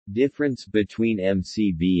Difference between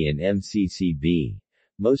MCB and MCCB.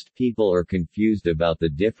 Most people are confused about the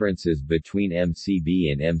differences between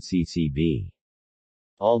MCB and MCCB.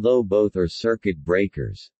 Although both are circuit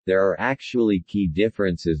breakers, there are actually key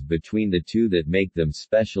differences between the two that make them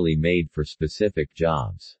specially made for specific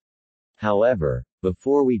jobs. However,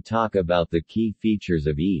 before we talk about the key features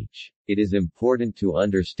of each, it is important to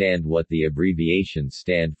understand what the abbreviations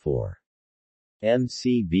stand for.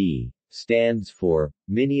 MCB stands for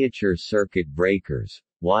Miniature Circuit Breakers,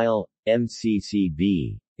 while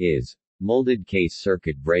MCCB is Molded Case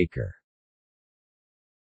Circuit Breaker.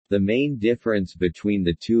 The main difference between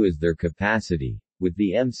the two is their capacity, with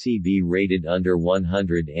the MCB rated under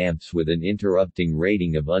 100 amps with an interrupting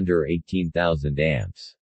rating of under 18,000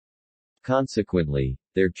 amps. Consequently,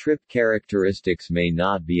 their trip characteristics may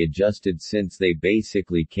not be adjusted since they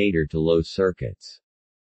basically cater to low circuits.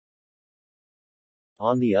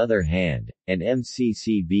 On the other hand, an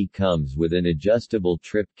MCCB comes with an adjustable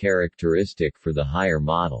trip characteristic for the higher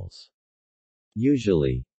models.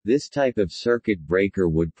 Usually, this type of circuit breaker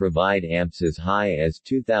would provide amps as high as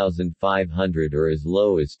 2,500 or as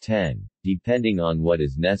low as 10, depending on what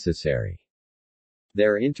is necessary.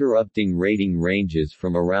 Their interrupting rating ranges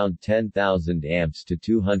from around 10,000 amps to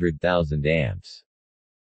 200,000 amps.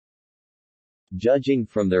 Judging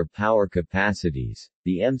from their power capacities,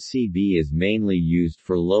 the MCB is mainly used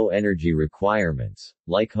for low energy requirements,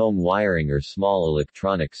 like home wiring or small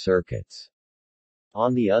electronic circuits.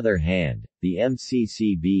 On the other hand, the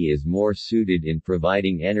MCCB is more suited in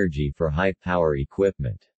providing energy for high-power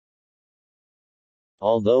equipment.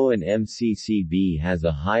 Although an MCCB has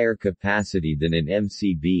a higher capacity than an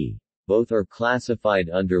MCB, both are classified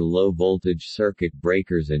under low-voltage circuit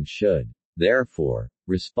breakers and should, therefore,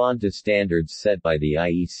 respond to standards set by the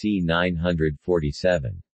IEC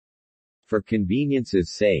 947. For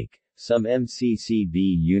convenience's sake, some MCCB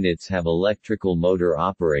units have electrical motor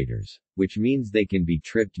operators, which means they can be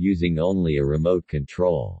tripped using only a remote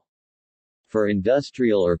control. For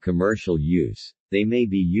industrial or commercial use, they may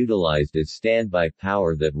be utilized as standby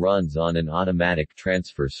power that runs on an automatic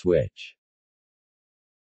transfer switch.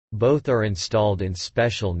 Both are installed in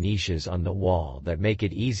special niches on the wall that make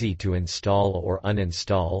it easy to install or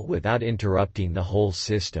uninstall without interrupting the whole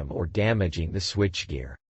system or damaging the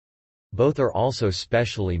switchgear. Both are also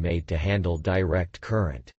specially made to handle direct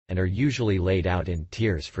current, and are usually laid out in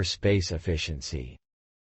tiers for space efficiency.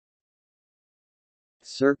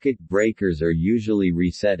 Circuit breakers are usually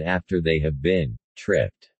reset after they have been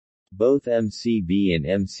tripped. Both MCB and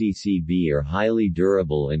MCCB are highly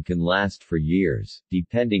durable and can last for years,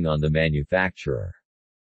 depending on the manufacturer.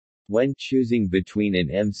 When choosing between an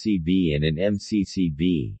MCB and an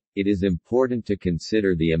MCCB, it is important to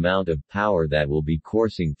consider the amount of power that will be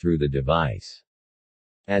coursing through the device.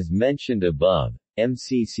 As mentioned above,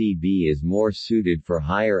 MCCB is more suited for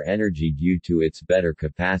higher energy due to its better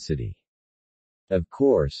capacity. Of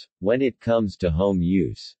course, when it comes to home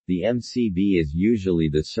use, the MCB is usually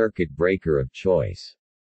the circuit breaker of choice.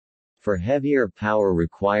 For heavier power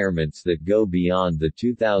requirements that go beyond the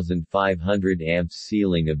 2,500 amps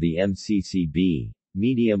ceiling of the MCCB,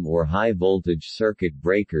 medium or high voltage circuit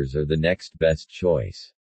breakers are the next best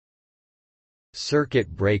choice. Circuit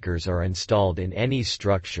breakers are installed in any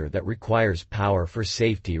structure that requires power for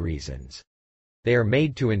safety reasons. They are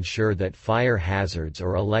made to ensure that fire hazards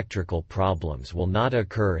or electrical problems will not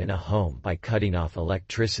occur in a home by cutting off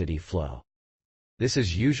electricity flow. This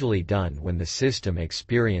is usually done when the system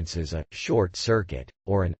experiences a short circuit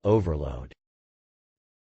or an overload.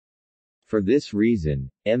 For this reason,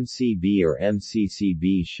 MCB or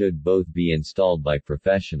MCCB should both be installed by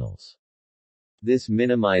professionals. This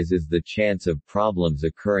minimizes the chance of problems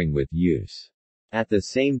occurring with use. At the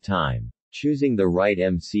same time, choosing the right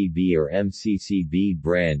MCB or MCCB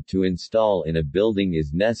brand to install in a building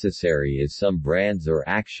is necessary, as some brands are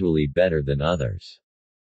actually better than others.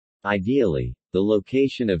 Ideally, the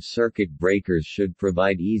location of circuit breakers should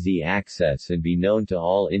provide easy access and be known to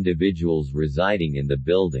all individuals residing in the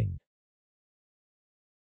building.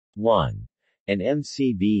 1. An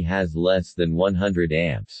MCB has less than 100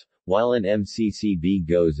 amps, while an MCCB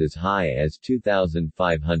goes as high as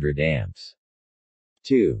 2,500 amps.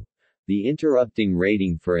 2. The interrupting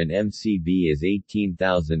rating for an MCB is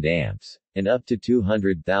 18,000 amps, and up to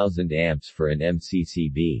 200,000 amps for an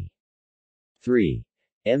MCCB. 3.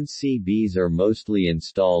 MCBs are mostly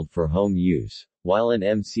installed for home use, while an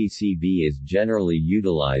MCCB is generally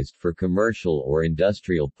utilized for commercial or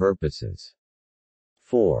industrial purposes.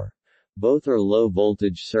 4. Both are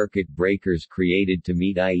low-voltage circuit breakers created to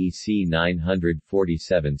meet IEC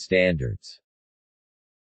 947 standards.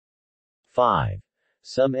 5.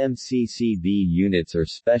 Some MCCB units are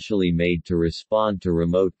specially made to respond to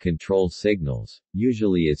remote control signals,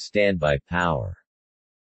 usually as standby power.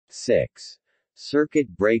 6. Circuit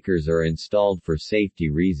breakers are installed for safety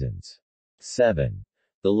reasons. 7.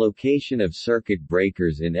 The location of circuit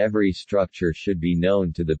breakers in every structure should be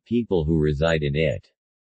known to the people who reside in it.